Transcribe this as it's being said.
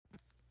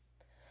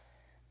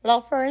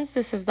Hello friends,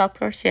 this is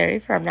Dr. Sherry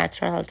from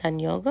Natural Health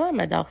and Yoga. I'm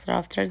a doctor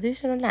of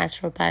traditional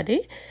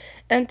naturopathy,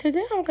 and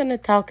today I'm going to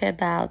talk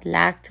about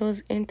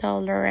lactose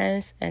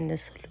intolerance and the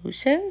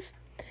solutions.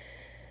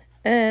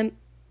 Um,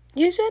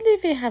 Usually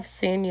we have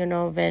seen,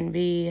 when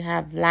we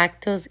have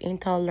lactose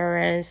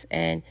intolerance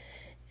and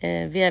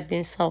we have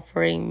been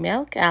suffering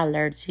milk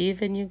allergy,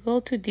 when you go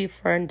to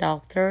different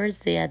doctors,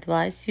 they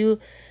advise you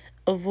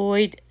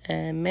avoid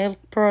milk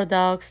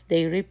products,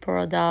 dairy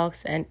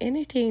products, and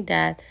anything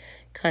that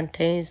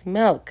contains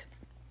milk.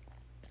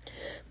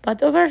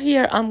 But over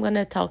here, I'm going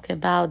to talk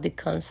about the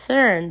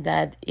concern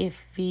that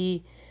if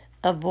we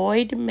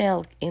avoid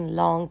milk in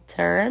long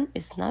term,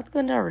 it's not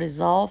going to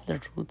resolve the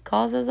root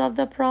causes of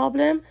the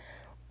problem.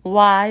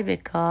 Why?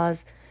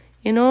 Because,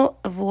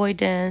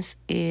 avoidance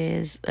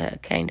is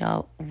kind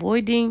of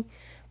avoiding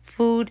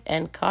food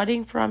and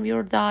cutting from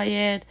your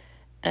diet.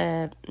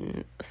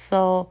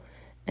 So,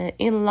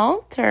 in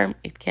long term,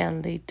 it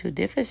can lead to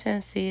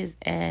deficiencies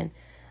and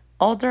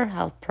other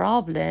health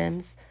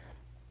problems.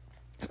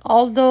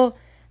 Although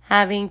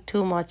having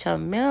too much of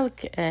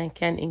milk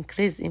can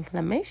increase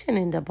inflammation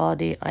in the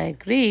body, I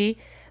agree.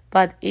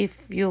 But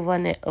if you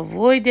want to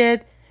avoid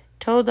it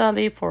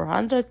totally for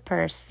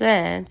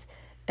 100%,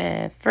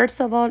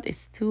 first of all,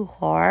 it's too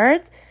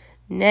hard.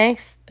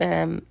 Next,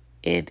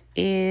 it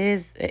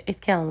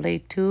can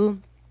lead to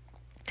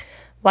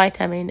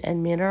vitamin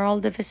and mineral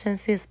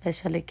deficiency,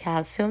 especially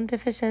calcium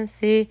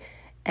deficiency,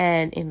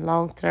 and in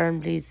long term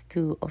leads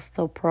to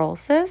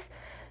osteoporosis.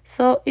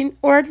 So in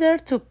order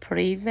to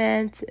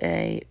prevent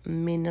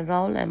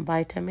mineral and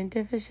vitamin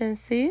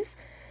deficiencies,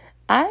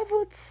 I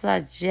would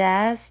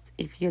suggest,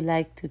 if you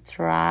like to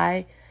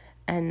try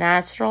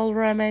natural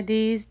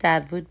remedies,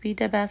 that would be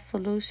the best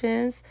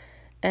solutions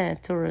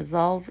to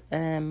resolve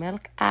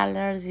milk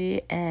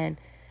allergy and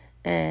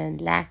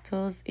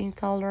lactose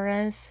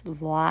intolerance.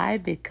 Why?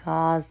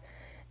 Because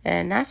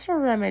natural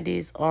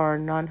remedies are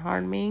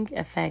non-harming,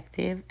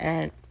 effective,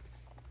 and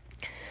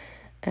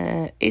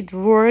it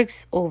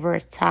works over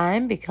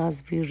time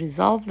because we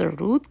resolve the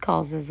root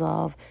causes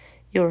of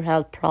your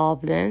health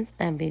problems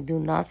and we do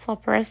not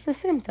suppress the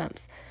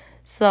symptoms.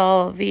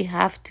 So we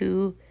have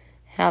to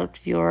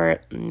help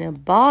your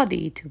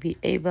body to be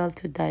able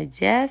to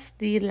digest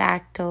the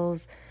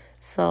lactose,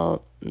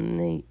 so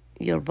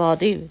your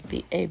body will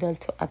be able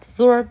to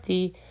absorb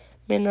the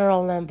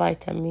mineral and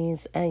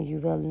vitamins, and you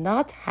will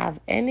not have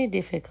any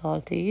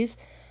difficulties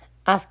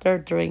after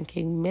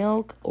drinking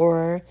milk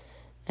or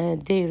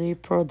dairy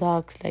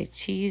products like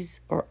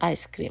cheese or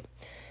ice cream.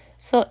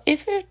 So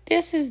if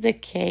this is the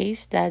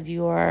case that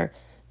you are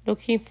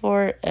looking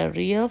for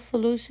real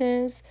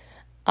solutions,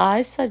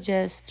 I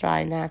suggest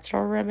try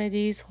natural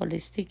remedies,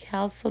 holistic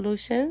health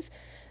solutions,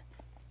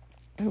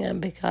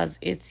 because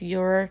it's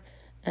your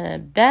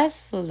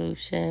best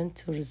solution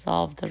to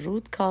resolve the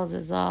root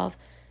causes of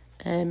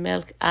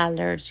milk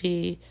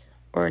allergy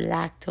or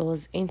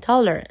lactose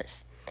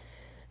intolerance.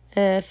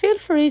 Feel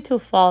free to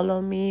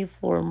follow me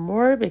for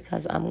more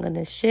because I'm going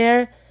to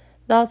share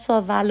lots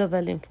of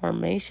valuable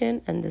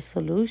information and the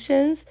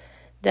solutions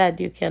that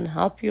you can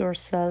help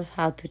yourself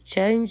how to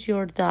change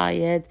your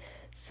diet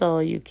so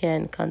you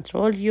can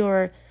control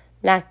your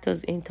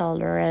lactose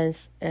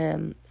intolerance.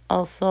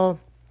 Also,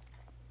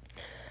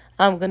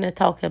 I'm going to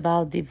talk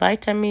about the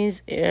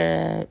vitamins,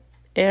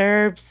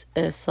 herbs.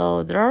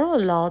 So there are a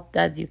lot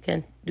that you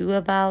can do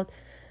about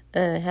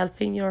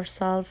helping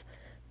yourself.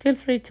 Feel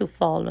free to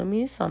follow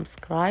me,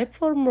 subscribe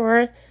for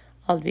more.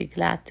 I'll be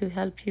glad to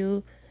help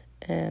you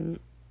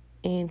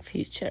in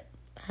future.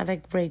 Have a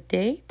great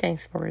day.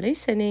 Thanks for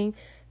listening.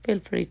 Feel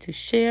free to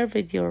share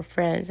with your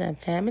friends and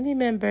family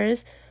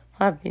members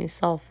who have been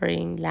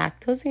suffering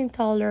lactose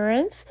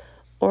intolerance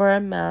or a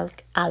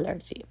milk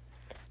allergy.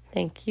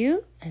 Thank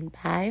you and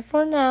bye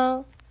for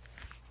now.